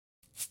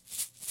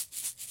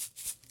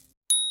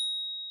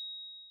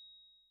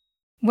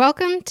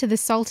Welcome to the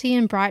Salty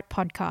and Bright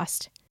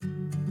podcast,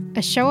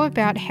 a show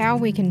about how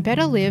we can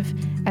better live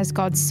as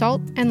God's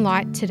salt and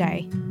light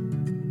today.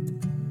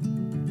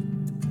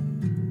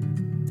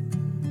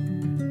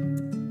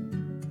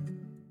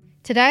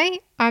 Today,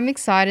 I'm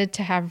excited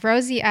to have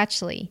Rosie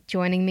Atchley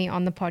joining me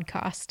on the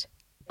podcast.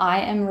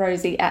 I am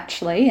Rosie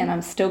Atchley, and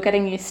I'm still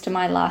getting used to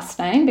my last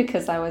name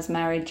because I was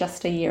married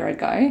just a year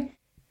ago.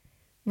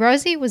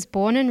 Rosie was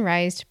born and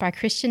raised by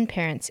Christian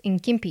parents in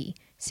Gympie,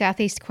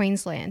 southeast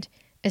Queensland,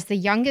 as the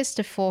youngest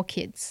of 4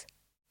 kids.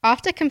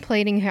 After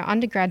completing her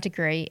undergrad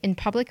degree in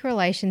public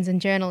relations and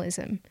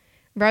journalism,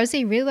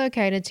 Rosie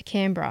relocated to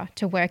Canberra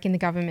to work in the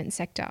government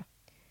sector.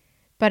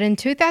 But in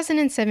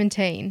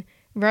 2017,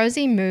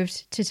 Rosie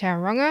moved to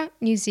Tauranga,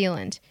 New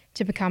Zealand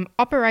to become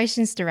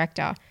Operations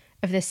Director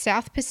of the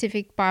South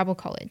Pacific Bible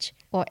College,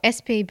 or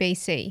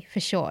SPBC for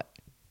short.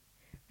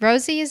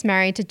 Rosie is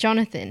married to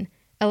Jonathan,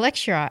 a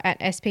lecturer at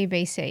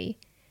SPBC,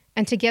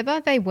 and together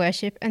they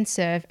worship and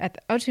serve at the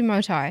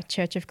Otumotai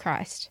Church of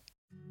Christ.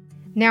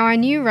 Now, I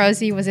knew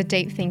Rosie was a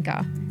deep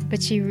thinker,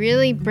 but she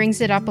really brings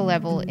it up a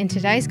level in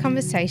today's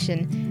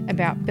conversation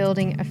about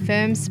building a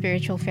firm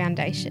spiritual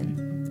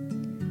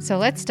foundation. So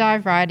let's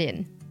dive right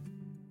in.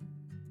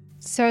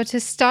 So to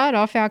start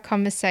off our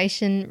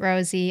conversation,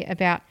 Rosie,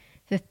 about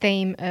the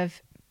theme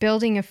of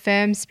building a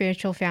firm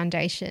spiritual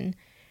foundation,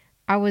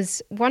 I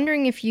was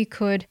wondering if you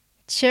could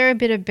share a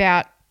bit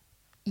about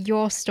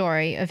your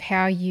story of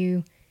how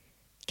you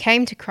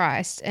came to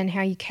Christ and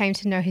how you came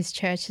to know his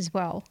church as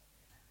well.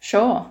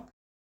 Sure.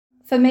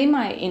 For me,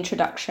 my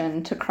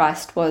introduction to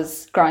Christ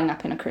was growing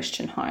up in a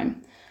Christian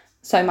home.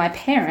 So my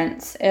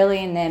parents,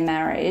 early in their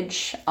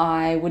marriage,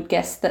 I would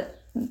guess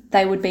that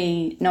they would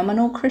be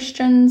nominal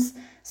Christians.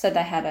 So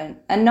they had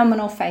a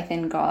nominal faith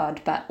in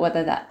God, but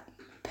whether that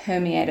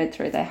permeated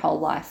through their whole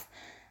life,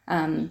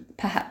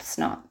 perhaps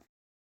not.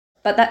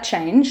 But that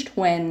changed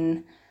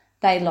when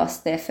they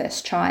lost their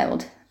first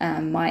child,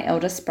 my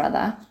eldest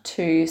brother,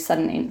 to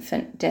sudden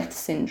infant death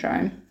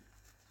syndrome.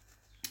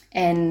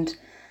 And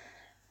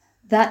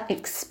that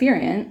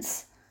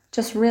experience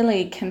just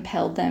really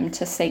compelled them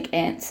to seek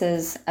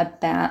answers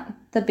about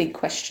the big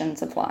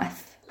questions of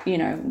life. You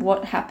know,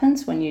 what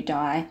happens when you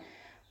die?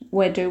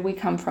 Where do we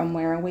come from?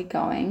 Where are we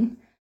going?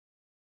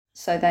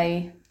 So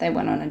they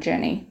went on a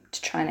journey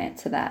to try and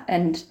answer that.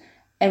 And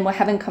we're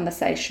having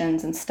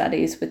conversations and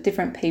studies with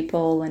different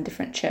people and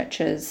different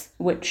churches,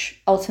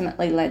 which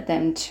ultimately led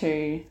them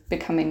to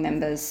becoming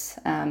members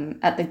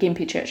at the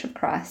Gympie Church of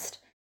Christ.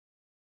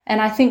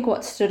 And I think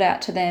what stood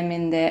out to them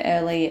in their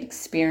early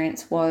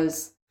experience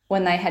was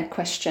when they had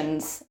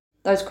questions,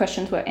 those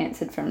questions were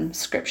answered from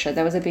Scripture.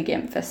 There was a big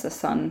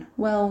emphasis on,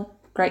 well,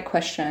 great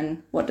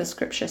question, what does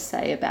Scripture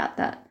say about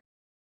that?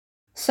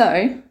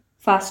 So,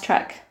 fast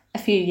track a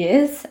few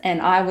years,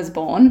 and I was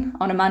born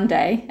on a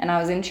Monday and I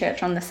was in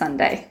church on the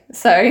Sunday.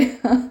 So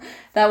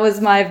that was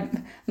my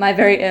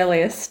very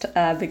earliest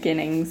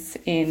beginnings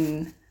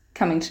in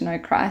coming to know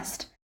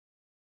Christ.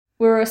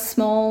 We were a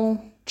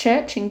small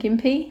church in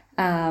Gympie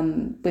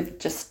with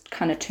just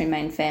kind of 2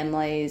 main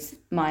families,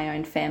 my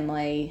own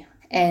family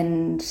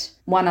and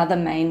one other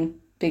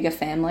main bigger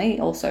family,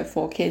 also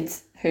 4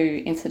 kids who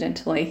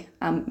incidentally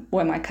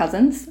were my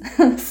cousins.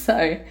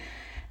 So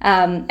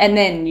and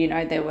then, you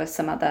know, there were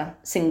some other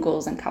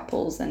singles and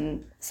couples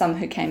and some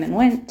who came and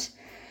went.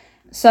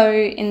 So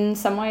in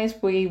some ways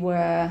we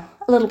were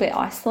a little bit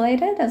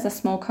isolated as a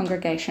small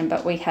congregation,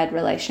 but we had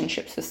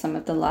relationships with some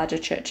of the larger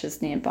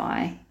churches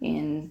nearby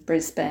in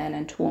Brisbane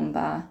and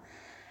Toowoomba.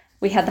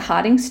 We had the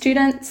Harding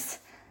students.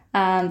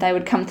 They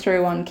would come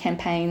through on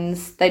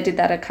campaigns. They did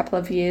that a couple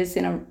of years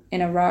in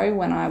a row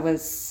when I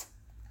was,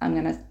 I'm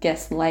going to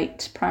guess,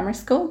 late primary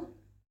school.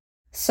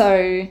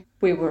 So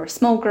we were a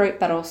small group,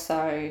 but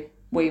also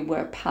we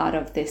were part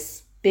of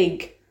this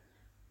big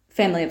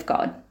family of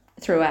God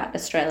throughout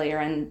Australia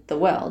and the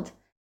world.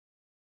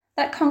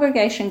 That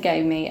congregation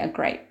gave me a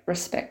great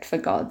respect for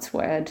God's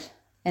word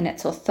and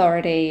its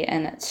authority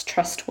and its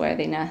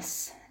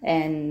trustworthiness.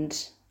 And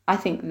I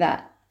think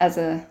that as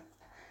a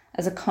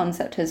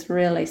concept has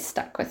really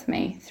stuck with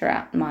me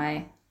throughout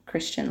my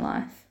Christian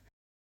life.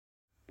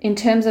 In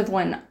terms of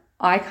when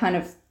I kind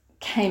of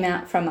came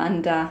out from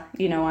under,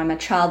 you know, I'm a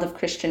child of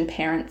Christian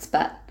parents,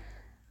 but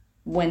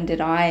when did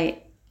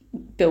I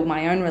build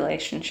my own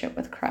relationship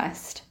with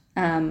Christ?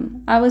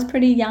 I was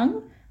pretty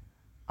young.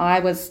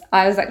 I was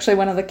actually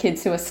one of the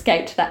kids who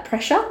escaped that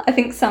pressure. I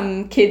think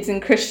some kids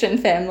in Christian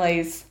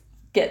families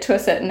get to a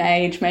certain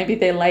age, maybe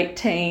they're late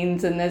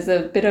teens, and there's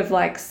a bit of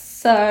like,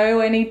 so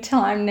any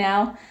time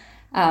now.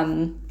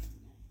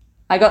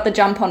 I got the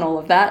jump on all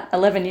of that,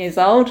 11 years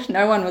old,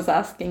 no one was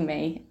asking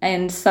me.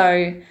 And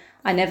so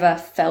I never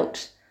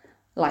felt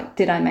like,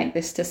 did I make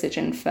this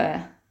decision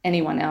for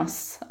anyone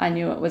else? I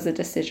knew it was a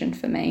decision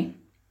for me.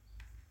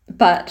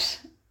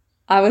 But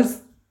I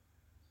was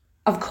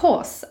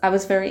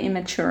very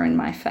immature in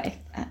my faith.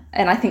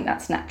 And I think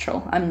that's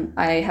natural.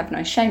 I have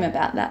no shame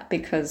about that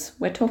because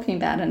we're talking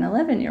about an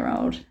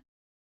 11-year-old.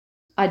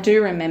 I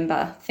do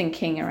remember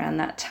thinking around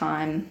that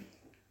time,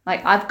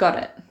 like, I've got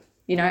it.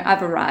 You know,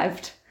 I've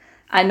arrived.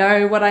 I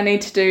know what I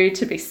need to do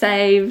to be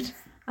saved.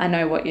 I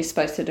know what you're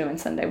supposed to do in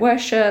Sunday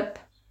worship.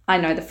 I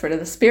know the fruit of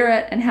the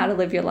Spirit and how to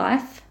live your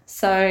life.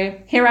 So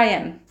here I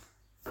am.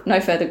 No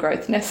further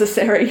growth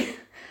necessary.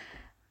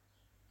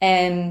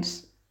 And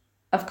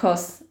of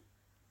course,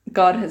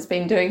 God has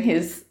been doing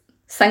his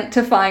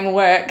sanctifying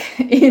work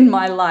in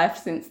my life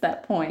since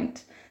that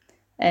point,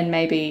 and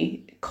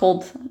maybe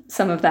called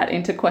some of that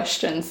into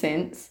question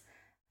since.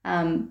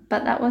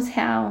 But that was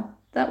how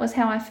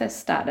I first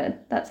started.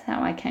 That's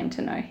how I came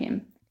to know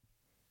him.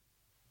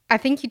 I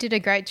think you did a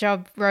great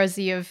job,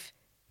 Rosie, of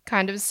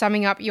kind of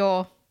summing up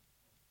your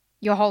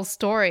whole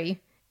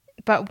story.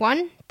 But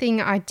one thing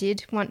I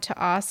did want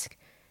to ask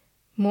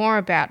more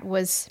about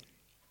was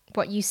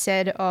what you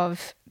said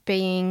of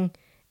being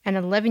an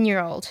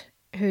 11-year-old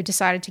who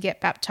decided to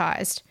get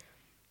baptized.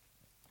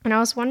 And I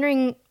was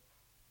wondering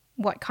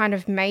what kind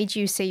of made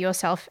you see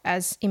yourself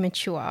as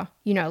immature,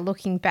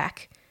 looking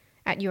back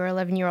at your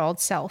 11-year-old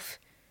self.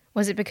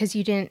 Was it because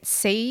you didn't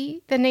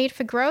see the need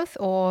for growth,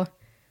 or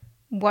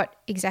what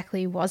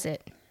exactly was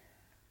it?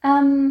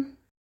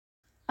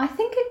 I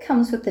think it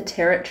comes with the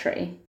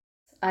territory.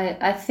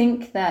 I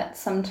think that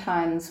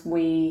sometimes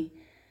we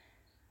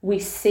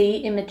see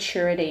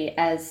immaturity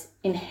as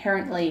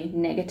inherently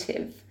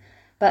negative,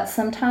 but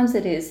sometimes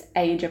it is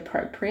age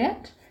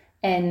appropriate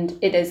and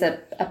it is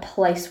a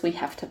place we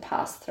have to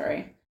pass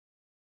through.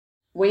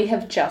 We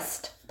have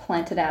just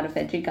planted out a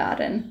veggie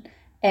garden,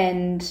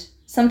 and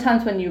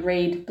sometimes when you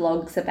read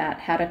blogs about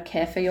how to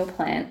care for your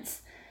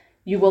plants,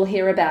 you will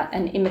hear about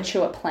an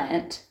immature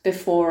plant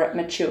before it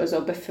matures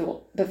or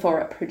before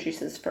it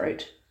produces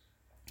fruit.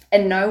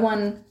 And no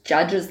one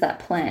judges that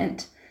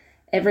plant.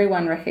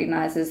 Everyone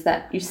recognizes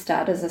that you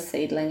start as a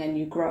seedling and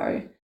you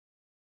grow.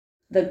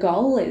 The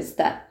goal is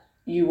that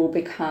you will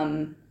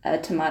become a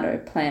tomato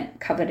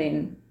plant covered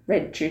in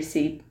red,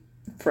 juicy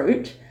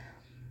fruit,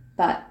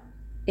 but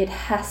it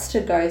has to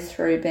go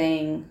through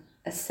being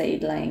a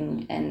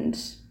seedling and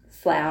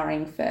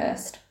flowering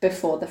first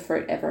before the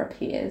fruit ever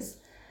appears.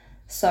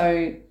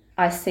 So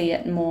I see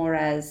it more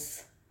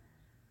as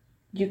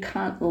you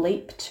can't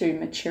leap to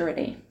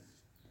maturity,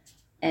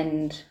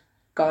 and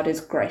God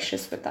is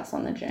gracious with us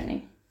on the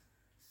journey.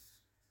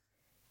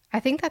 I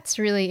think that's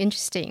really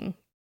interesting.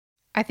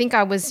 I think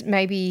I was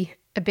maybe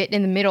a bit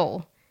in the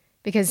middle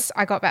because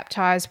I got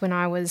baptized when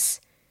I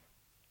was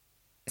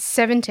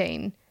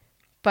 17,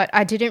 but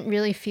I didn't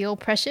really feel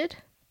pressured.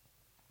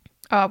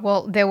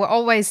 Well, there were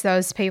always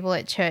those people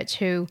at church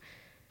who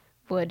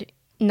would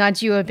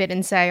nudge you a bit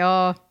and say,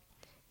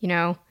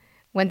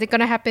 when's it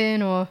going to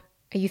happen? Or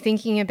are you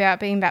thinking about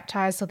being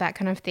baptized, or that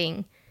kind of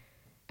thing?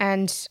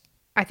 And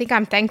I think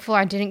I'm thankful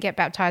I didn't get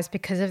baptized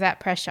because of that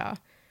pressure.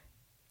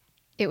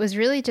 It was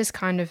really just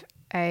kind of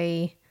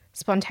a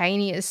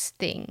spontaneous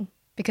thing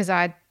because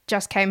I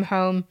just came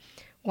home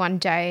one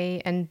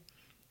day and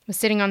was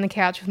sitting on the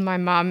couch with my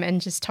mum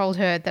and just told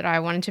her that I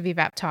wanted to be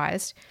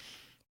baptized.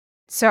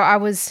 So I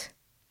was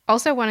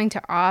also wanting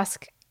to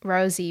ask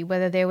Rosie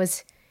whether there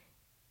was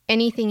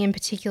anything in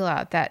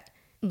particular that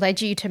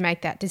led you to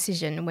make that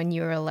decision when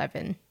you were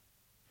 11.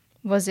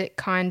 Was it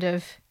kind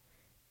of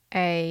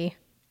a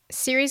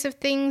series of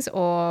things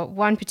or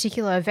one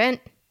particular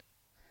event?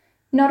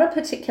 Not a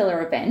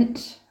particular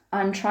event.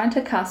 I'm trying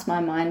to cast my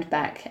mind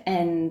back,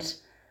 and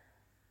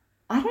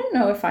I don't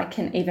know if I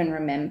can even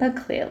remember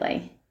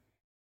clearly.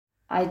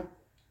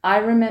 I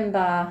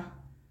remember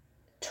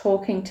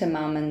talking to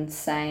Mum and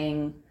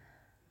saying,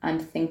 I'm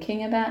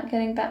thinking about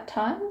getting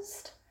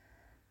baptized.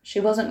 She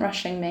wasn't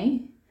rushing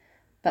me,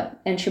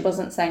 and she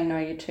wasn't saying, no,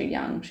 you're too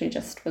young. She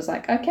just was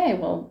like, okay,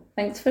 well,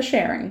 thanks for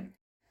sharing.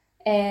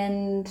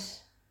 And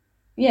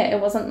yeah, it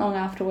wasn't long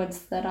afterwards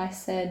that I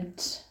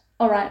said,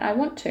 all right, I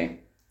want to.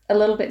 A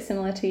little bit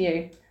similar to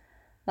you.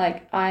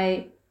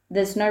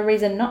 There's no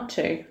reason not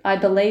to. I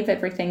believe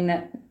everything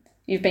that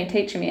you've been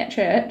teaching me at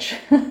church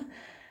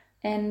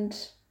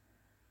and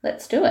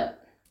let's do it.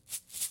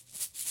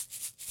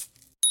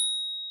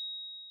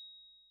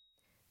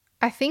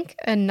 I think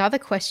another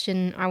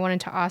question I wanted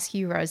to ask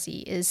you,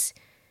 Rosie, is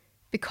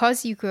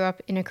because you grew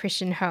up in a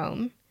Christian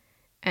home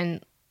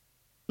and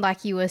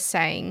like you were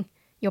saying,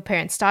 your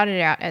parents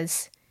started out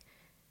as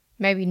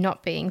maybe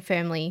not being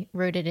firmly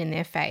rooted in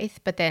their faith,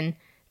 but then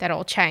that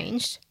all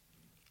changed.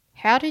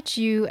 How did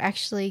you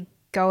actually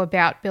go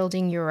about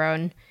building your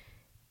own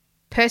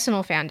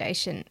personal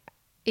foundation,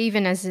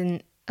 even as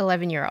an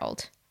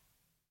 11-year-old?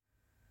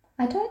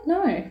 I don't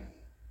know,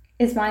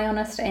 is my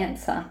honest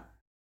answer.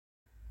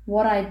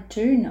 What I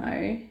do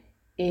know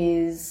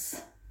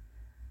is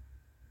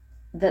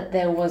that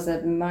there was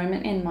a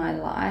moment in my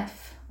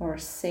life or a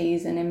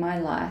season in my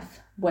life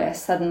where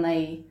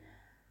suddenly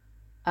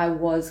I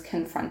was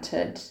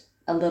confronted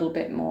a little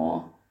bit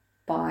more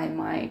by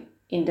my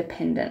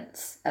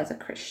independence as a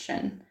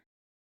Christian.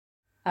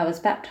 I was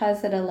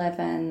baptized at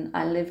 11.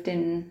 I lived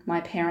in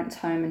my parents'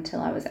 home until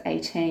I was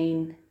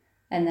 18,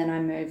 and then I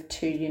moved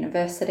to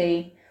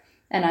university.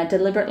 And I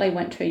deliberately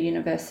went to a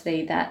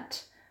university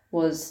that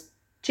was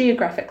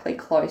geographically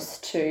close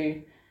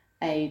to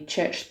a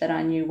church that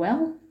I knew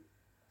well.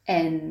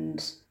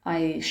 and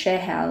I share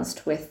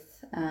housed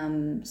with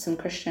some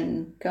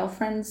Christian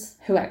girlfriends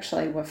who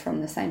actually were from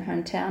the same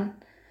hometown.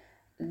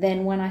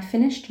 Then when I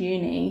finished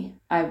uni,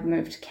 I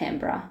moved to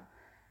Canberra,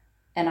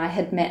 and I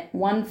had met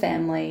one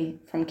family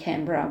from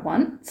Canberra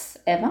once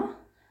ever.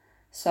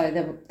 So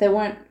there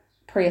weren't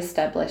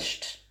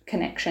pre-established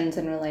connections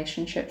and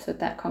relationships with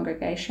that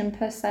congregation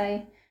per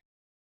se.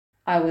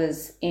 I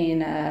was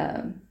in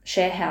a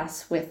share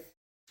house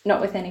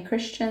not with any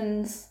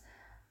Christians.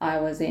 I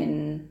was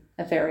in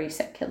a very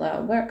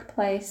secular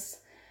workplace,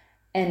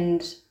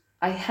 and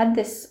I had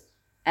this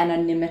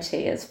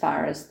anonymity as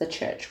far as the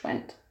church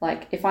went.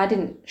 Like, if I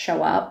didn't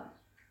show up,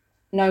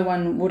 no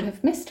one would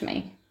have missed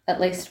me,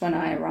 at least when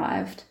I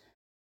arrived.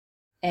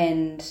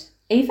 And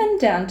even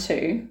down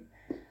to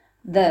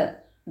the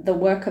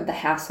work of the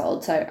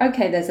household. So,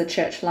 okay, there's a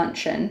church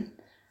luncheon.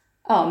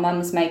 Oh,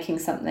 mum's making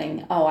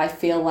something. Oh, I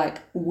feel like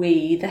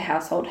we, the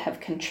household, have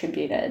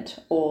contributed.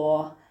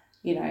 Or,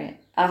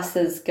 us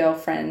as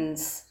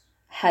girlfriends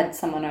had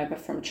someone over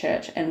from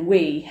church and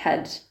we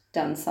had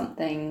done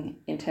something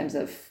in terms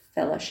of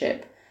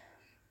fellowship.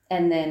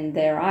 And then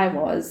there I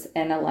was,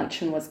 and a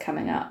luncheon was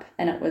coming up,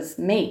 and it was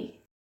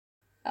me.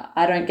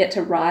 I don't get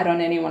to ride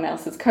on anyone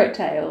else's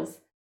coattails.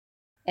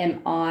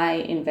 Am I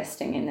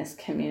investing in this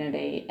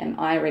community? Am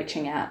I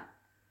reaching out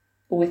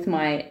with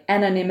my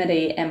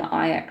anonymity? Am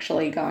I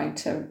actually going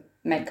to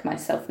make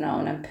myself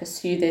known and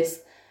pursue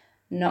this,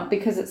 not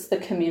because it's the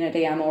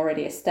community I'm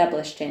already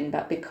established in,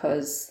 but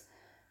because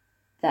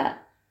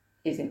that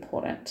is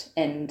important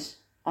and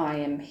I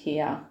am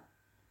here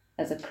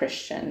as a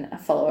Christian, a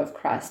follower of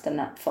Christ, and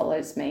that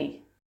follows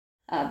me.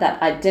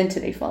 That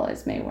identity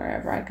follows me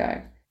wherever I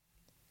go.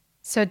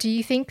 So do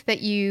you think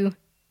that you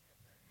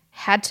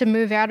had to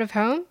move out of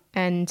home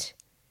and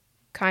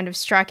kind of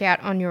strike out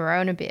on your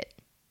own a bit?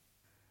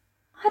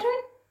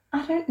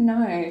 I don't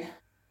know.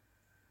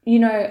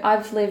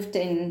 I've lived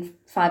in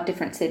 5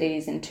 different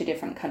cities in 2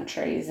 different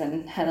countries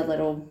and had a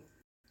little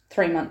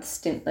 3-month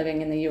stint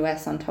living in the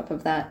US on top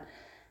of that.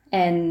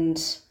 And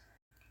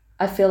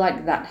I feel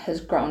like that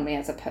has grown me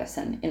as a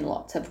person in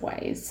lots of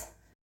ways,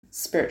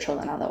 spiritual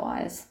and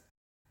otherwise.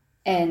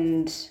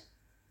 And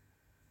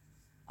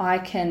I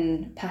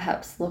can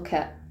perhaps look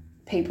at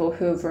people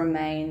who have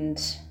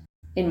remained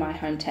in my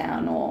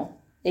hometown or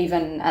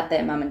even at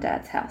their mum and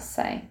dad's house,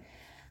 say,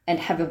 and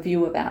have a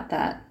view about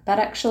that. But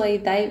actually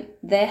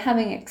they're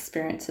having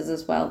experiences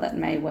as well that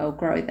may well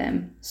grow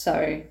them.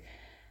 So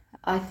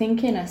I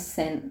think in a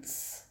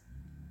sense,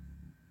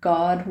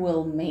 God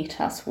will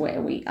meet us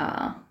where we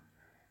are.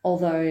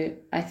 Although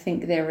I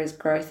think there is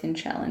growth in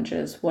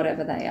challenges,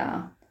 whatever they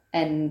are.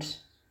 And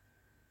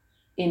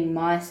in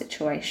my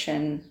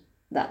situation,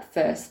 that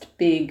first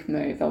big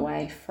move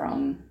away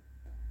from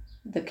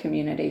the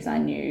communities I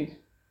knew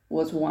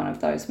was one of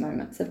those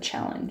moments of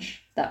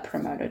challenge that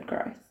promoted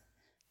growth.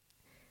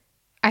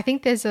 I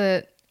think there's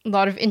a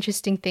lot of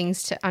interesting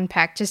things to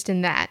unpack just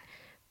in that.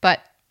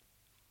 But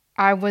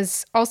I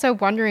was also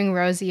wondering,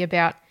 Rosie,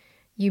 about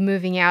you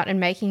moving out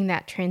and making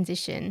that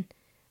transition,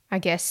 I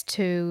guess,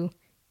 to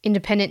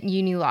independent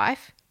uni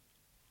life.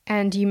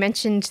 And you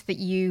mentioned that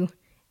you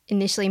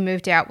initially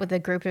moved out with a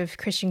group of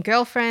Christian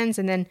girlfriends,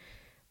 and then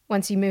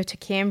once you moved to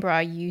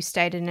Canberra, you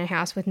stayed in a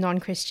house with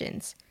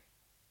non-Christians.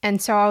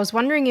 And so I was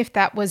wondering if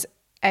that was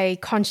a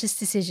conscious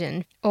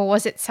decision, or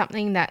was it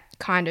something that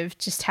kind of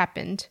just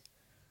happened?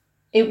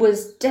 It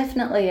was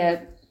definitely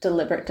a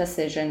deliberate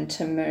decision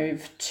to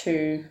move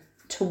to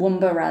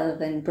Toowoomba rather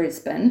than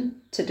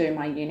Brisbane to do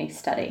my uni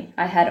study.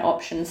 I had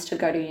options to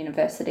go to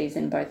universities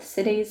in both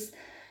cities,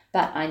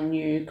 but I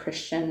knew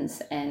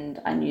Christians and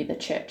I knew the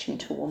church in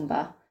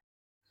Toowoomba.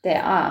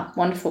 There are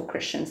wonderful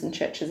Christians and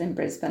churches in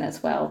Brisbane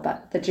as well,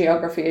 but the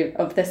geography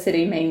of the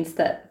city means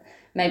that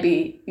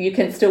maybe you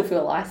can still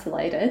feel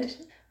isolated,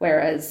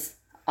 whereas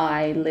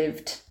I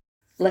lived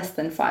less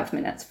than 5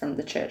 minutes from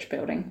the church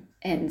building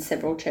and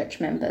several church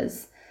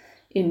members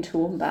in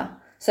Toowoomba.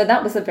 So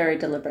that was a very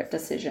deliberate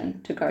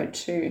decision to go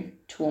to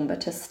Toowoomba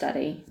to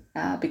study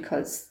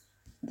because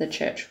the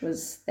church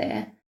was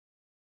there.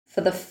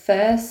 For the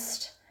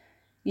first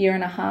 1.5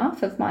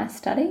 years of my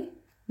study,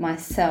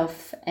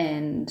 myself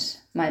and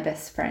my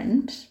best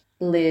friend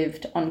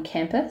lived on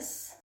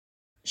campus.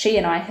 She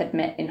and I had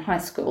met in high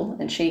school,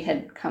 and she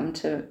had come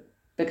to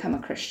become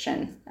a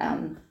Christian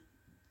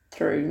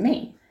through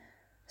me.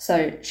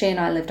 So she and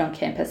I lived on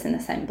campus in the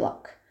same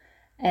block.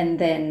 And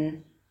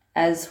then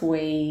as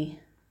we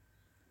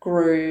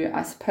grew,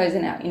 I suppose,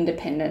 in our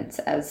independence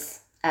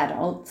as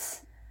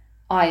adults,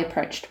 I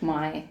approached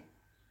my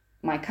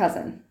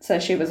cousin. So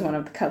she was one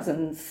of the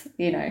cousins,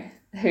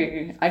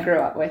 who I grew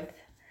up with.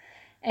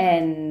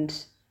 And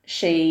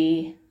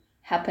she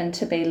happened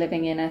to be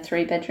living in a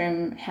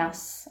 3-bedroom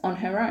house on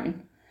her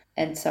own.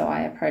 And so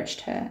I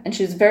approached her. And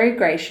she was very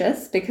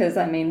gracious because,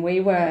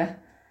 we were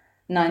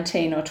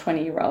 19 or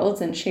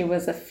 20-year-olds and she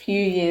was a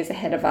few years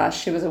ahead of us.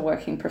 She was a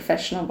working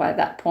professional by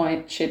that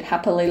point. She'd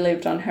happily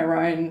lived on her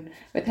own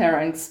with her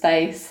own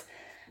space.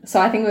 So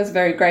I think it was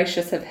very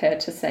gracious of her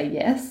to say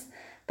yes.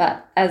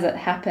 But as it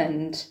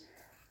happened,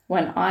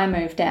 when I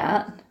moved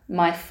out,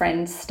 my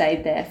friend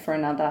stayed there for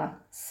another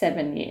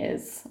 7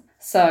 years.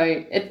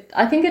 So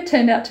I think it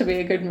turned out to be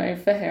a good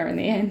move for her in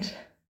the end.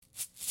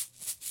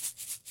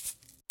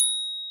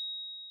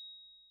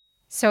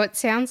 So it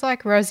sounds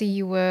like, Rosie,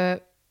 you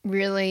were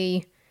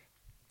really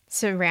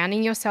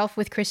surrounding yourself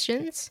with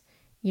Christians,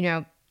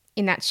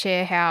 in that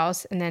share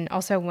house, and then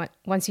also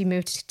once you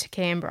moved to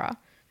Canberra.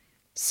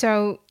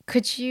 So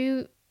could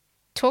you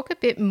talk a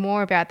bit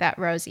more about that,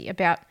 Rosie,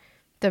 about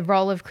the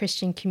role of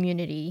Christian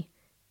community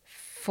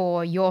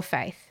for your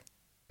faith?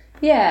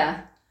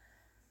 Yeah.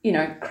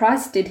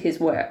 Christ did his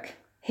work.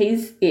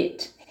 He's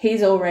it.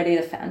 He's already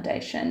the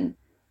foundation.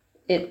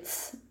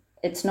 It's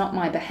not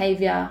my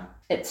behavior.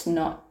 It's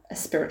not a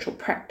spiritual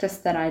practice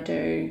that I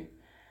do.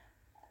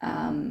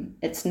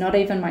 It's not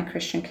even my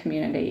Christian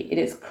community. It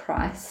is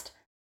Christ.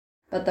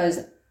 But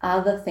those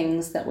other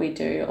things that we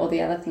do, or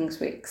the other things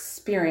we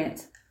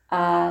experience,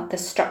 are the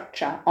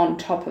structure on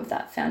top of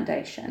that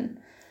foundation.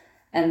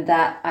 And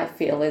that, I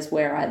feel, is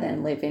where I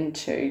then live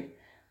into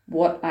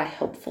what are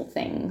helpful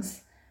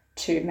things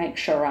to make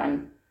sure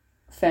I'm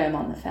firm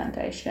on the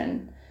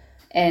foundation.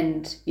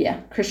 And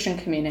yeah, Christian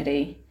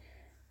community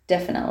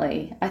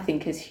definitely, I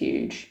think, is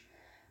huge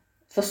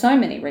for so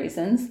many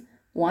reasons.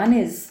 One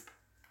is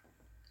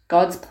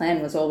God's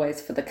plan was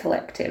always for the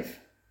collective.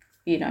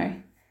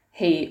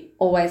 He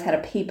always had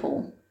a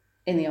people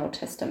in the Old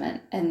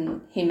Testament,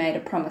 and he made a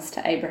promise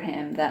to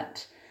Abraham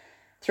that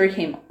through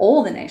him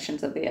all the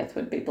nations of the earth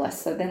would be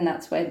blessed. So then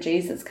that's where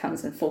Jesus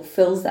comes and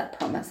fulfills that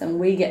promise, and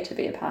we get to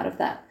be a part of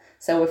that.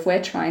 So if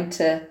we're trying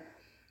to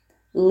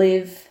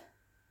live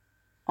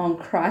on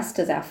Christ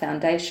as our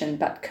foundation,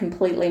 but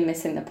completely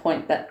missing the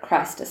point that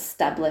Christ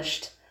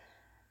established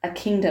a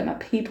kingdom, a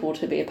people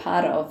to be a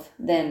part of,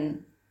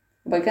 then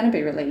we're going to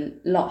be really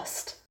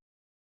lost.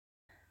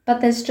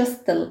 But there's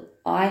just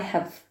I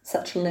have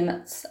such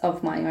limits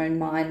of my own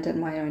mind and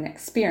my own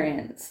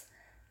experience,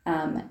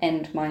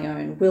 and my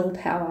own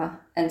willpower.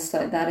 And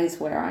so that is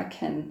where I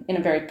can, in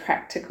a very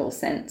practical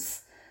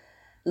sense,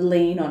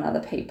 lean on other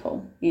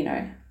people.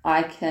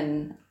 I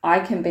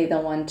can be the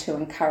one to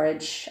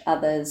encourage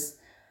others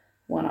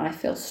when I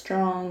feel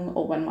strong,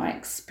 or when my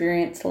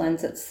experience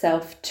lends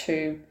itself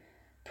to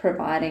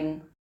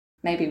providing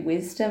maybe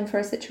wisdom for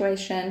a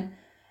situation.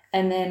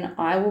 And then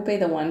I will be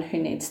the one who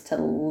needs to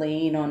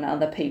lean on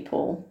other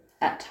people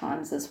at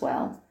times as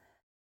well.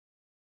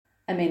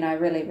 I mean, I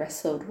really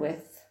wrestled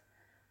with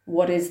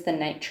what is the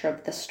nature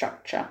of the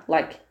structure?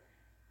 Like,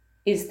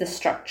 is the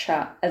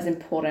structure as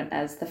important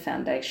as the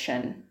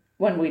foundation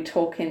when we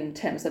talk in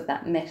terms of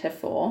that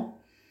metaphor?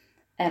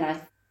 And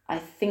I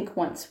think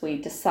once we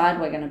decide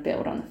we're going to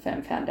build on the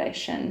firm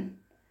foundation,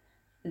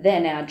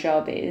 then our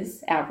job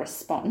is, our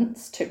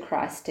response to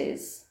Christ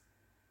is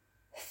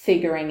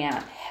figuring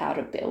out how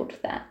to build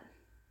that.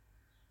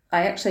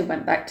 I actually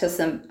went back to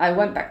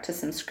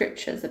some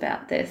scriptures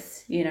about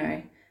this.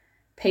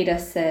 Peter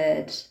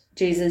said,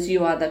 Jesus,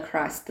 you are the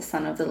Christ, the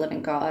Son of the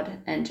living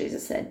God. And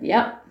Jesus said,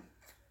 yep.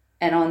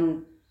 And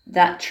on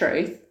that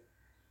truth,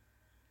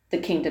 the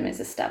kingdom is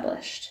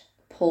established.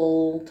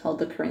 Paul told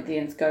the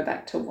Corinthians, go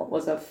back to what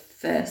was of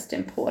first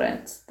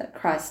importance, that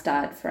Christ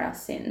died for our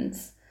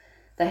sins,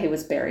 that he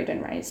was buried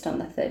and raised on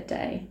the third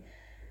day.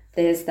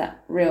 There's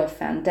that real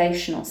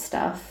foundational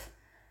stuff.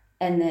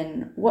 And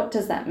then what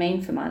does that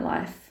mean for my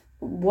life?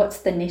 What's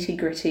the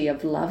nitty-gritty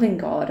of loving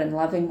God and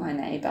loving my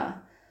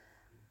neighbour?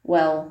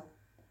 Well,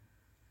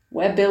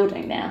 we're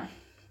building now.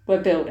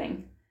 We're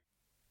building.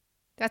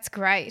 That's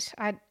great.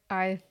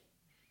 I've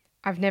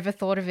never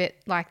thought of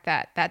it like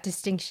that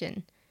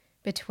distinction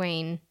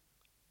between,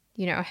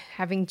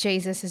 having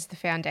Jesus as the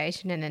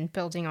foundation and then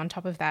building on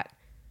top of that.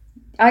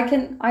 I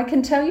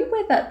can tell you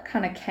where that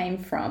kind of came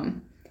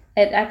from.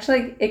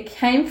 It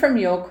came from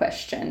your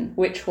question,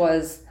 which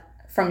was,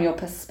 from your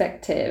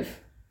perspective,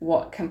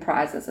 what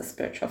comprises a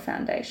spiritual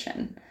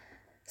foundation.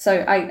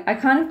 So I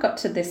kind of got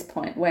to this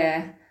point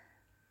where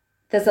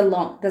there's a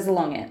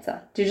long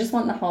answer. Do you just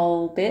want the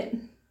whole bit?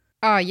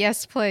 Oh,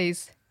 yes,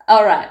 please.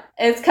 All right,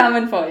 it's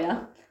coming for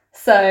you.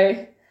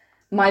 So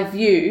my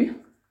view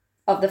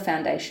of the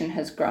foundation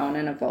has grown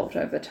and evolved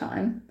over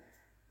time,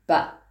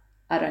 but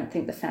I don't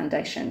think the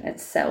foundation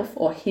itself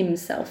or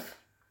himself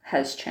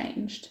has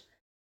changed.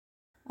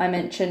 I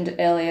mentioned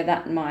earlier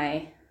that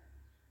my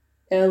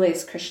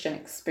earliest Christian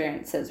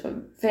experiences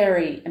were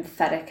very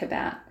emphatic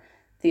about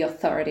the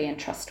authority and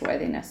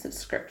trustworthiness of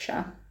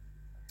Scripture.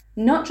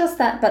 Not just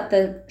that, but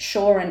the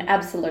sure and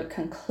absolute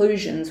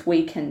conclusions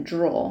we can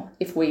draw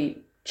if we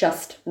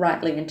just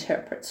rightly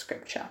interpret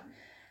Scripture.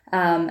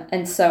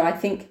 And so I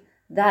think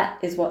that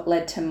is what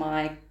led to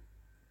my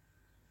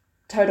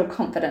total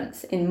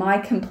confidence in my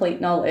complete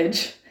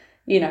knowledge,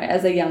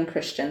 as a young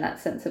Christian, that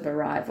sense of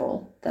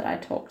arrival that I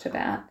talked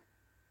about.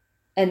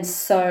 And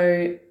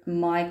so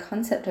my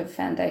concept of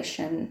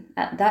foundation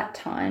at that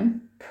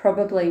time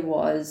probably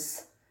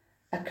was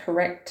a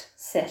correct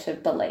set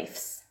of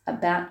beliefs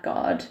about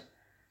God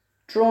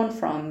drawn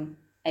from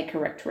a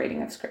correct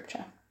reading of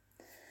Scripture.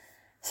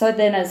 So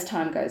then as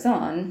time goes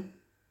on,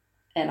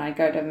 and I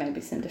go to maybe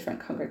some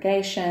different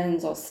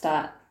congregations or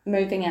start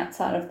moving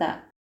outside of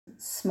that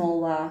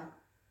smaller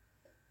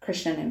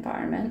Christian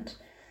environment,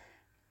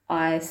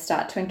 I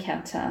start to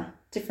encounter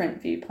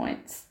different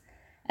viewpoints.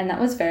 And that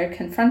was very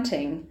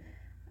confronting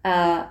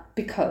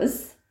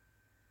because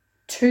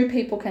two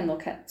people can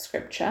look at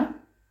scripture,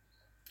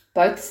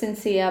 both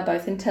sincere,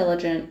 both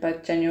intelligent,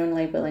 both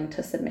genuinely willing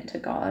to submit to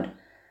God,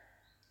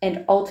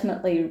 and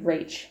ultimately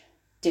reach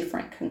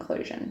different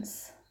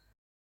conclusions.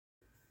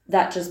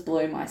 That just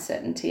blew my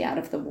certainty out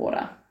of the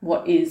water.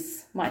 What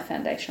is my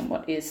foundation?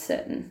 What is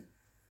certain?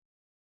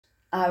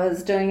 I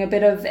was doing a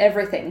bit of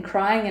everything,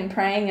 crying and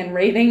praying and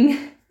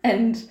reading,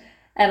 and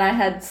I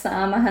had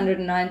Psalm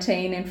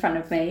 119 in front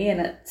of me,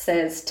 and it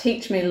says,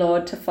 "Teach me,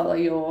 Lord, to follow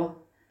your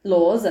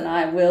laws, and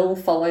I will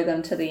follow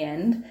them to the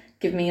end.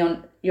 Give me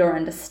your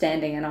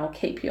understanding, and I'll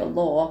keep your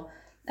law."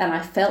 And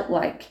I felt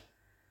like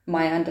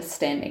my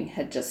understanding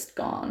had just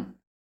gone.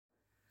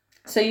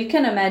 So you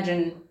can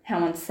imagine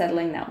how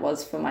unsettling that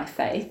was for my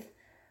faith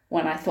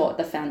when I thought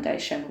the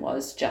foundation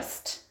was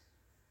just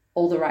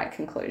all the right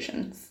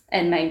conclusions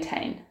and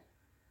maintain.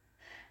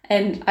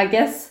 And I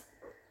guess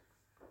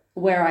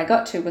where I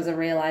got to was a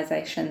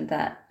realization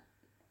that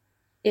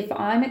if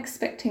I'm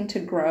expecting to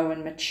grow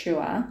and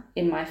mature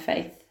in my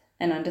faith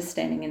and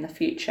understanding in the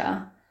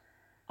future,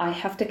 I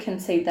have to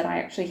concede that I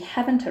actually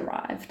haven't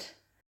arrived.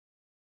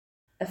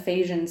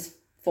 Ephesians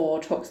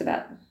 4 talks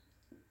about,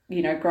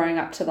 growing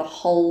up to the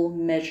whole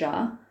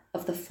measure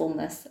of the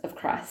fullness of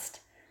Christ.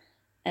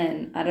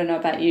 And I don't know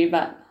about you,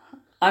 but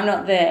I'm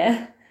not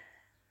there.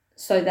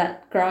 So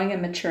that growing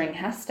and maturing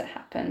has to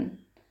happen,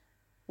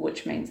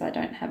 which means I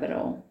don't have it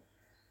all.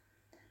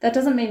 That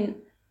doesn't mean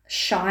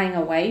shying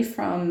away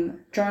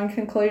from drawing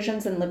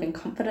conclusions and living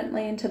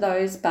confidently into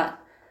those, but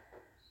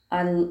I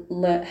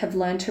have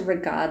learned to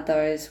regard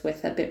those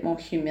with a bit more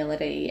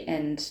humility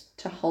and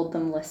to hold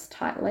them less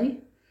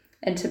tightly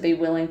and to be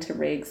willing to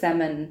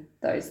re-examine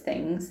those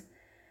things.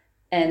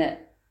 And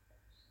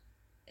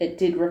it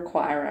did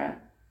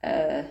require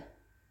a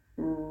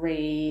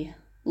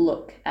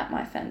re-look at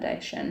my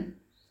foundation.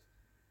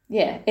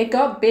 Yeah, it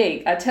got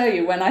big. I tell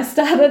you, when I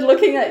started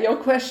looking at your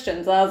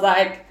questions, I was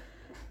like,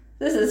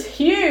 this is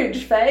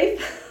huge,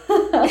 Faith.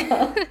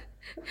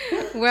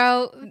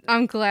 Well,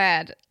 I'm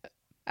glad.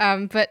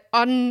 But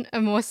on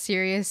a more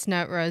serious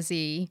note,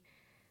 Rosie,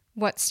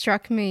 what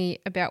struck me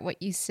about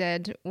what you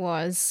said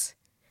was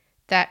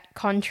that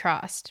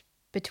contrast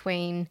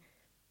between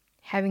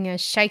having a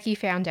shaky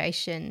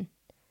foundation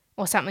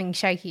or something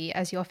shaky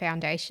as your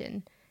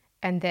foundation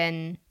and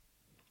then,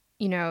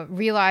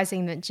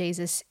 realizing that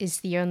Jesus is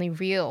the only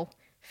real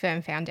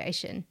firm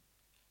foundation.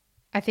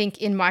 I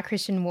think in my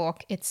Christian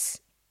walk,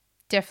 it's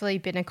definitely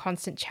been a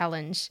constant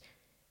challenge.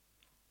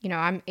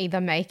 I'm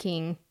either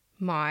making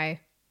my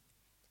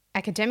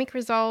academic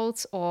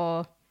results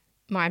or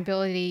my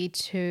ability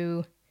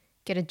to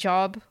get a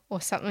job or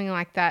something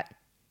like that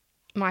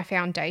my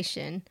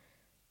foundation.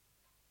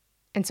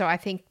 And so I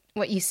think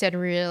what you said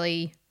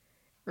really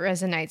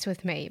resonates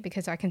with me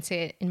because I can see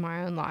it in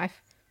my own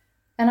life.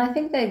 And I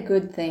think they're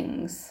good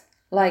things.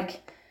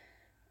 Like,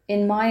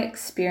 in my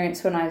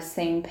experience, when I've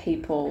seen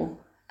people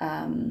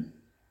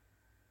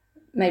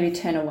maybe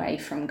turn away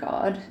from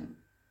God,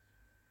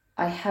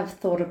 I have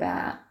thought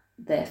about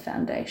their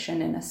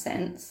foundation in a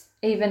sense,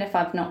 even if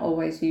I've not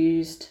always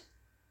used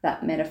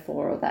that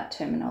metaphor or that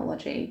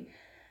terminology.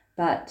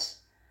 But,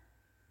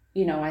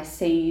 I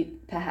see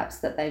perhaps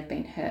that they've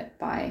been hurt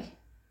by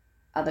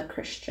other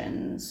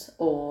Christians,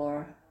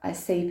 or I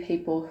see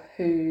people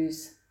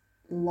whose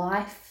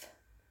life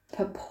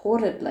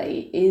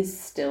purportedly is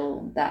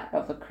still that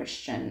of a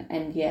Christian,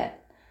 and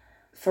yet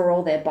for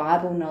all their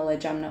Bible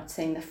knowledge, I'm not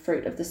seeing the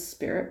fruit of the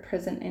Spirit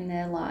present in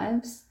their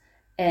lives.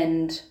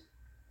 And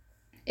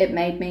it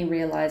made me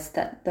realize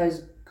that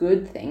those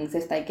good things,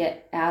 if they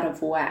get out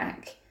of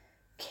whack,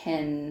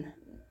 can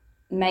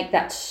make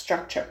that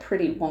structure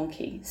pretty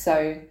wonky.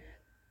 So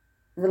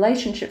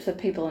relationships with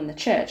people in the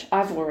church,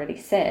 I've already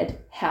said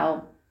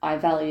how I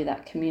value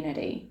that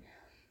community.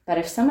 But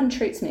if someone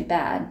treats me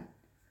bad,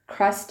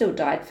 Christ still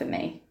died for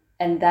me.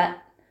 And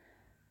that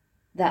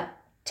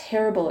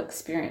terrible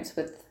experience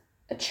with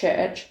a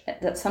church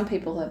that some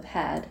people have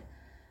had,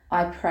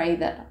 I pray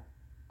that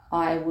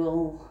I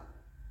will,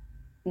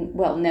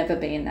 never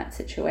be in that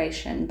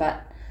situation,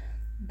 but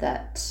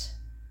that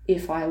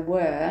if I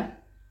were,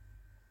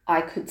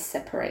 I could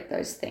separate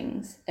those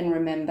things and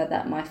remember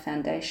that my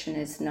foundation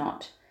is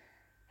not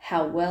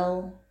how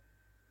well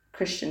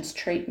Christians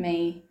treat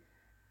me,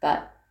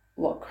 but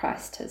what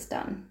Christ has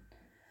done.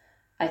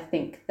 I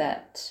think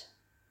that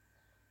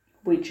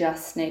we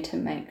just need to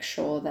make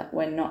sure that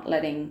we're not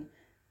letting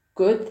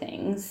good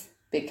things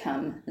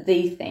become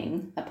the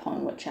thing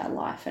upon which our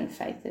life and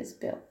faith is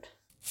built.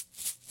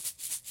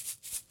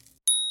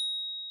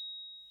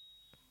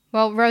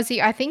 Well,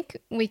 Rosie, I think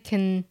we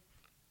can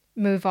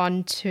move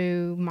on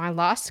to my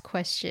last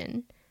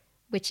question,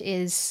 which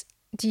is,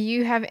 do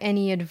you have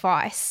any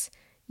advice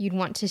you'd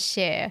want to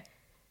share,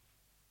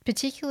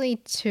 particularly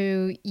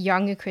to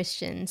younger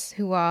Christians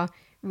who are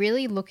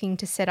really looking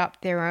to set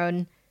up their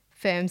own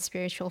firm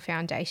spiritual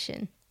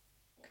foundation?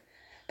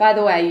 By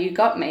the way, you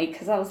got me,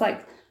 because I was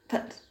like,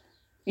 But,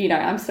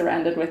 I'm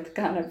surrounded with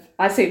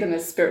I see them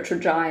as spiritual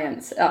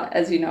giants.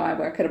 As you know, I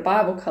work at a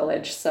Bible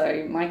college,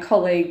 so my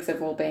colleagues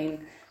they've all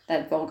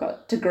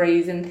got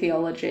degrees in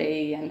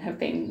theology and have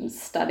been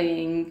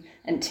studying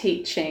and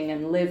teaching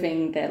and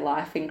living their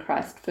life in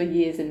Christ for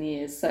years and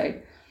years. So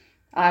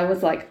I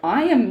was like,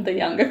 I am the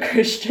younger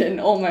Christian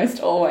almost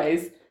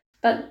always.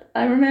 But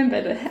I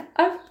remembered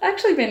I've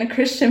actually been a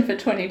Christian for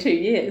 22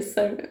 years,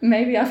 so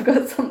maybe I've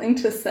got something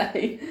to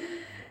say.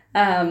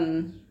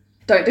 Don't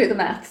do the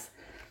maths.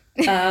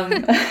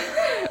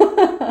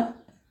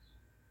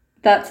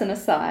 That's an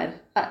aside.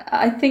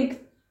 I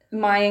think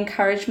my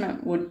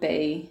encouragement would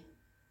be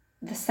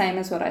the same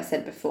as what I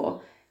said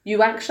before.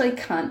 You actually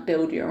can't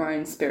build your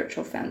own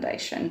spiritual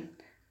foundation.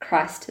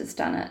 Christ has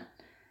done it.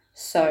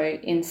 So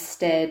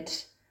instead,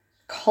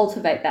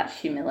 cultivate that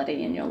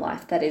humility in your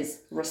life that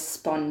is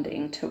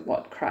responding to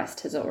what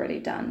Christ has already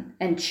done,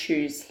 and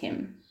choose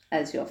him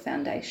as your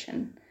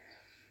foundation.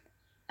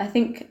 I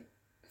think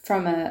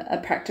from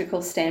a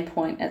practical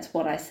standpoint, it's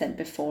what I said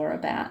before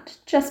about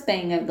just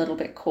being a little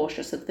bit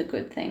cautious of the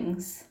good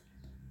things.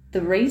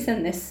 The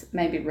reason this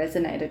maybe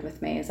resonated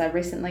with me is I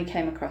recently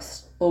came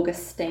across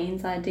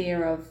Augustine's idea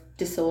of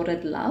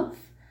disordered love.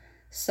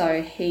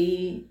 So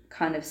he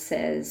kind of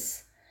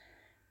says,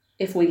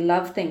 if we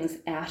love things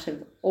out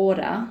of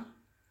order,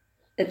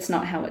 it's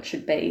not how it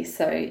should be.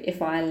 So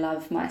if I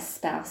love my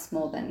spouse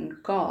more than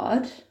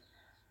God,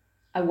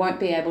 I won't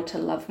be able to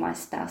love my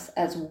spouse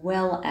as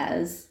well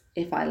as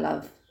if I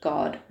love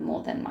God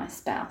more than my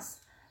spouse.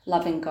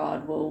 Loving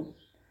God will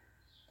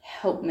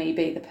help me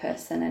be the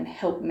person and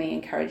help me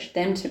encourage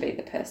them to be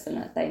the person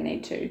that they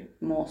need to,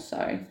 more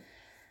so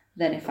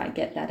than if I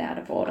get that out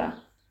of order.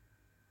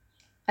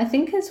 I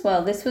think as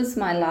well, this was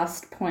my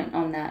last point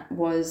on that,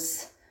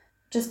 was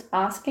just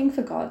asking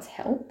for God's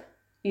help.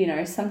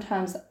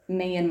 Sometimes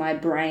me and my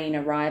brain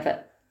arrive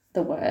at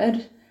the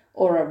word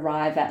or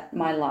arrive at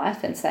my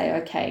life and say,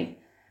 okay,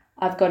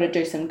 I've got to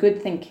do some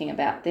good thinking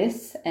about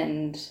this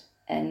and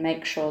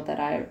make sure that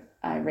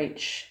I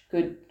reach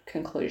good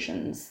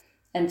conclusions.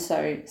 And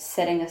so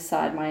setting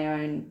aside my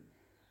own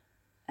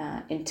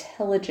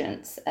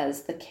intelligence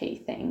as the key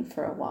thing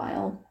for a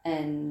while,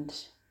 and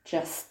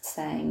just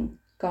saying,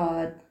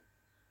 God,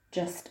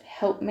 just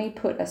help me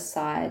put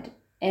aside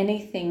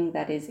anything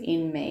that is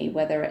in me,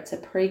 whether it's a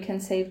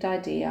preconceived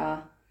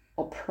idea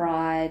or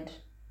pride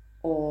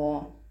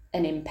or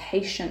an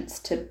impatience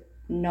to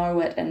know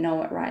it and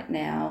know it right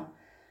now.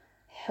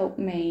 Help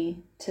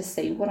me to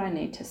see what I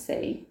need to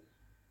see.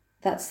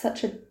 That's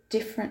such a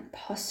different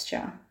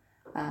posture.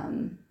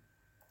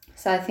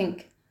 So I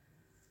think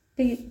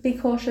be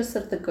cautious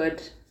of the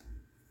good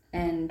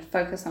and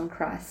focus on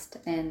Christ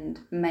and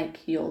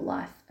make your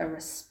life a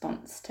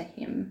response to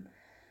him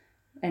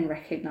and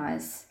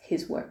recognize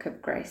his work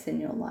of grace in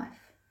your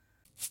life.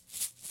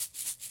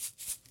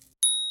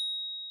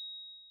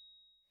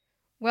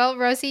 Well,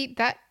 Rosie,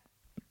 that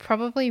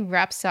probably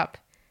wraps up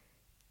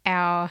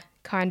our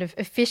kind of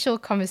official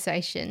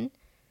conversation.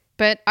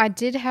 But I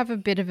did have a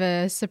bit of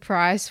a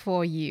surprise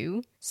for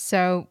you.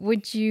 So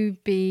would you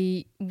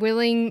be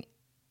willing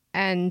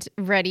and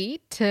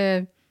ready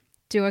to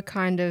do a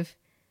kind of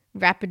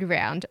rapid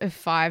round of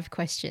 5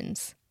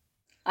 questions?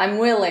 I'm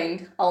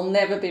willing. I'll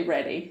never be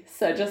ready.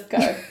 So just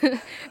go.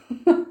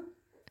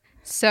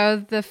 So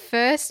the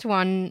first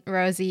one,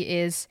 Rosie,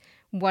 is,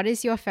 what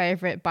is your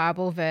favorite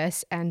Bible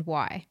verse and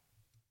why?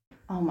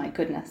 Oh my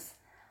goodness.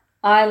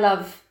 I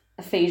love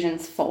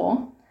Ephesians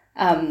 4,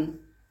 the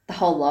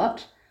whole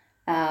lot.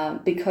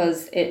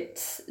 Because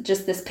it's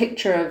just this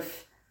picture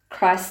of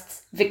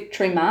Christ's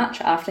victory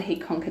march after he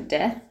conquered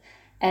death.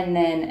 And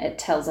then it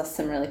tells us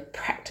some really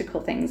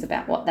practical things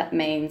about what that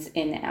means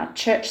in our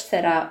church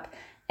setup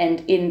and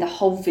in the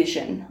whole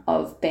vision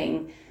of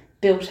being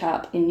built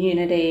up in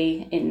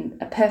unity, in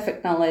a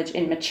perfect knowledge,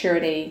 in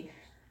maturity.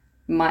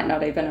 Might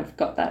not even have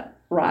got that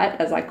right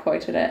as I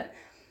quoted it,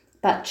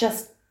 but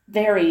just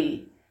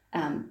very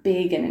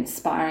big and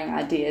inspiring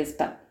ideas,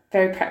 but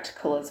very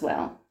practical as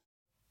well.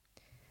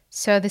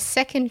 So the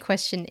second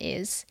question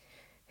is,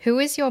 who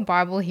is your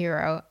Bible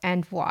hero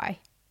and why?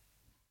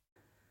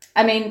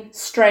 I mean,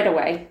 straight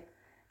away,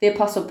 the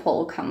Apostle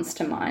Paul comes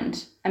to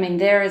mind. I mean,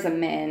 there is a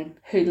man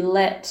who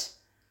let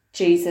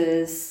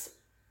Jesus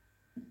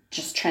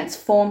just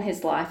transform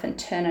his life and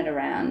turn it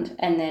around,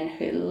 and then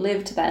who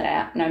lived that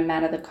out no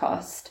matter the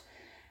cost.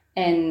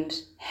 And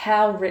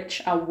how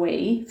rich are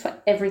we for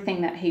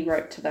everything that he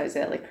wrote to those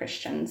early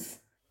Christians?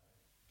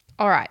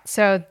 All right,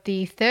 so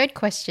the third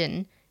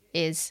question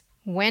is,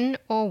 when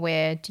or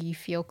where do you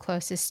feel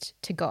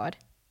closest to God?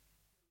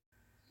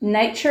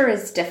 Nature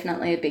is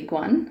definitely a big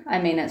one. I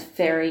mean, it's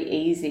very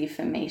easy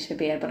for me to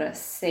be able to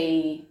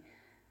see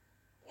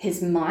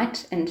his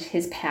might and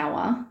his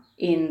power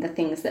in the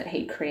things that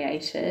he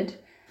created.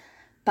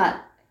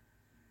 But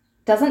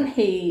doesn't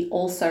he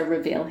also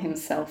reveal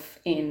himself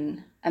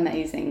in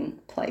amazing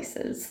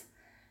places?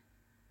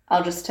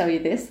 I'll just tell you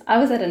this. I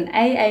was at an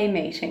AA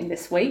meeting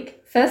this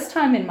week, first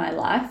time in my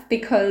life,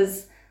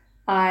 because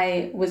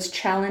I was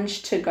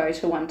challenged to go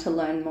to one to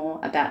learn more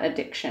about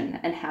addiction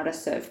and how to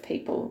serve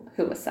people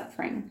who were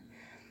suffering.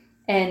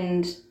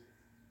 And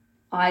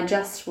I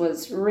just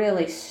was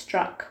really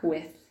struck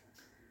with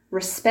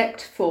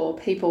respect for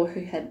people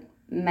who had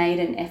made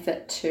an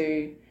effort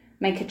to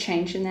make a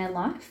change in their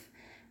life,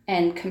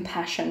 and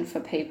compassion for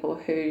people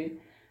who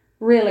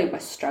really were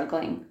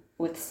struggling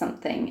with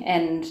something.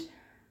 And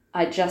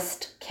I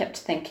just kept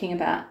thinking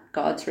about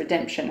God's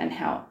redemption and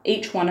how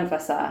each one of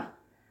us are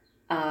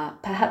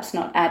perhaps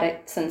not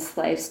addicts and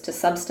slaves to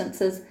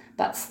substances,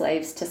 but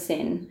slaves to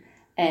sin.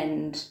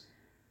 And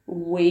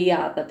we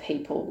are the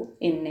people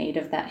in need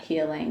of that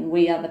healing.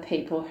 We are the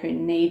people who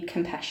need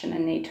compassion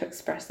and need to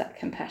express that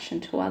compassion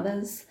to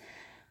others.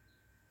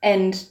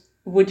 And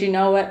would you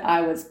know it,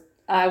 I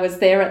was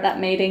there at that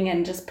meeting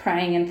and just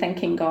praying and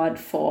thanking God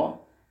for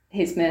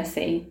his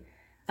mercy.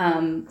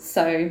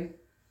 So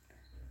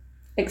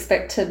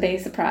expect to be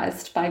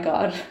surprised by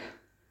God.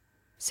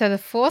 So the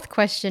fourth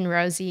question,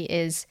 Rosie,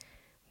 is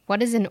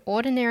what is an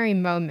ordinary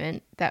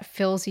moment that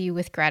fills you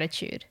with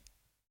gratitude?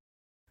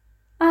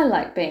 I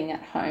like being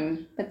at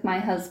home with my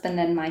husband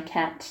and my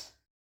cat.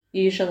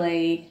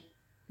 Usually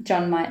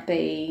John might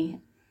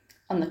be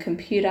on the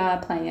computer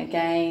playing a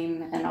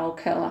game and I'll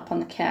curl up on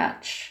the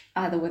couch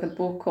either with a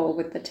book or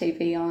with the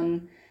TV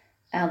on.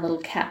 Our little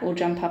cat will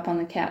jump up on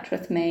the couch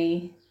with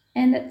me,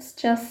 and it's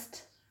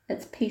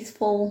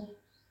peaceful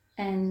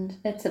and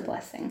it's a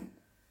blessing.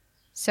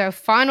 So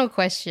final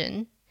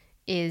question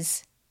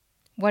is,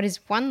 what is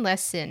one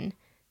lesson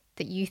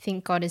that you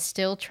think God is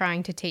still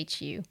trying to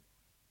teach you?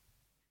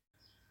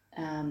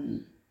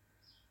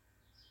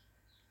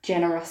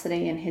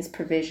 Generosity and his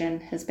provision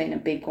has been a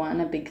big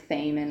one, a big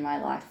theme in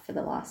my life for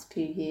the last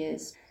few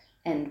years,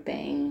 and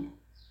being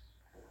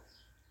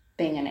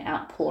an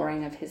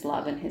outpouring of his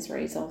love and his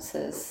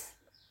resources.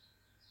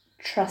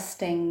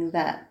 Trusting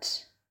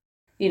that,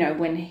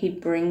 when he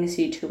brings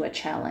you to a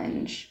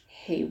challenge,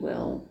 he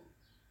will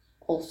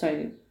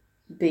also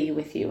be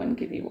with you and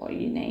give you what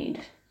you need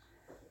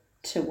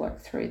to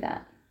work through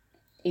that.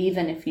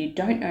 Even if you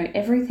don't know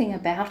everything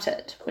about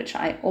it, which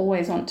I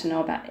always want to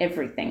know about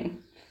everything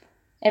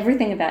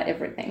about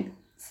everything.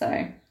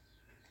 So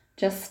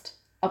just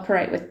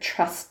operate with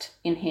trust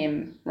in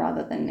him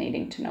rather than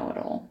needing to know it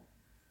all.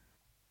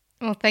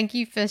 Well, thank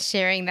you for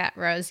sharing that,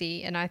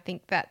 Rosie. And I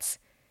think that's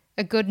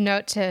a good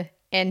note to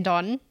end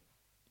on,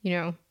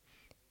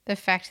 the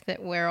fact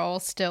that we're all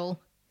still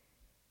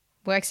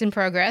works in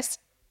progress.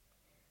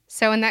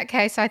 So in that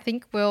case, I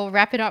think we'll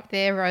wrap it up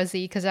there,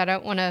 Rosie, because I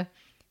don't want to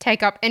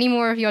take up any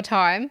more of your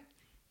time.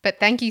 But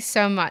thank you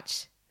so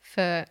much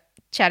for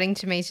chatting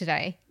to me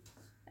today.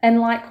 And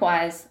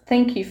likewise,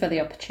 thank you for the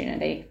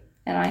opportunity.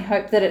 And I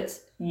hope that it's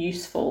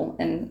useful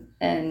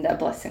and a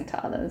blessing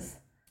to others.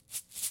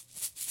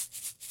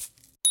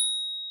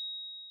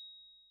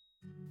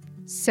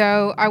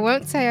 So I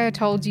won't say I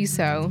told you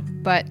so,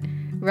 but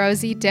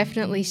Rosie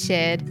definitely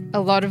shared a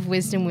lot of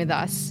wisdom with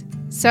us.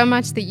 So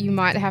much that you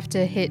might have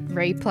to hit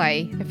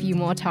replay a few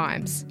more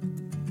times.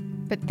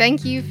 But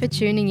thank you for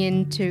tuning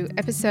in to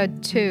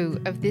episode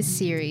 2 of this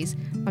series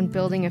on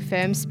building a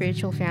firm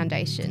spiritual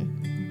foundation.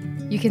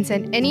 You can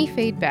send any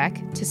feedback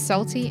to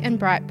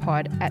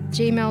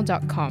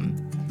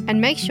saltyandbrightpod@gmail.com, and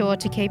make sure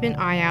to keep an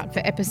eye out for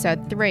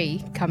episode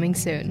 3 coming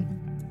soon.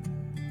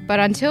 But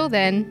until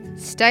then,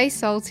 stay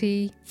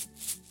salty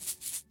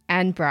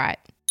and bright.